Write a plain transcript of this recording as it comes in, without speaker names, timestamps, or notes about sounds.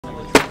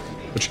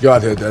What you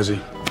got here, Desi?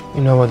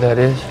 You know what that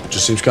is?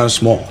 Just seems kind of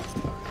small.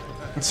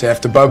 It's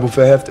half the Bible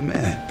for half the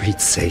man. For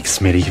Pete's sake,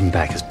 Smitty, give him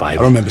back his Bible. I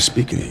don't remember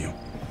speaking to you.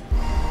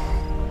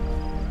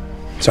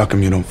 So how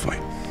come you don't fight?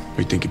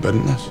 You think you're better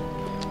than this?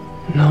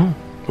 No.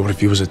 But what if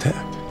he was attacked?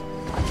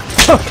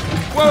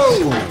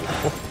 Whoa!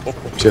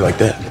 Say it like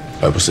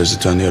that. Bible says to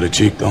turn the other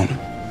cheek, don't it?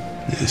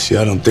 Yeah, see,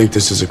 I don't think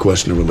this is a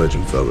question of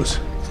religion, fellas.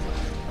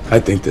 I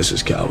think this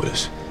is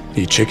cowardice.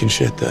 You chicken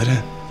shit that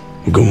in?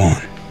 Well, go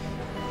on.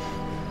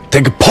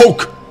 Take a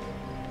poke!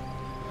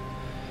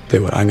 Tell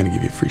you what, I'm gonna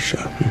give you a free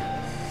shot.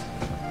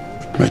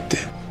 Right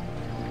there.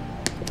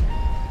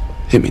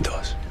 Hit me,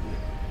 Doss.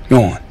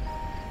 Go on.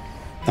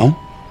 No?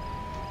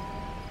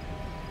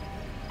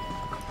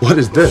 What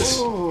is this?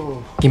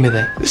 Give me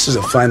that. This is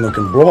a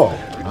fine-looking broad.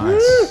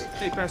 Nice.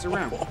 Hey, pass it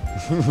around.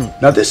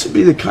 Now, this would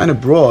be the kind of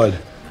broad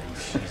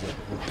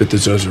that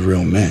deserves a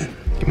real man.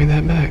 Give me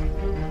that back.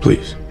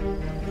 Please.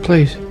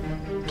 Please.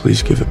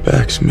 Please give it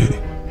back,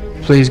 Smitty.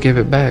 Please give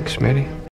it back, Smitty.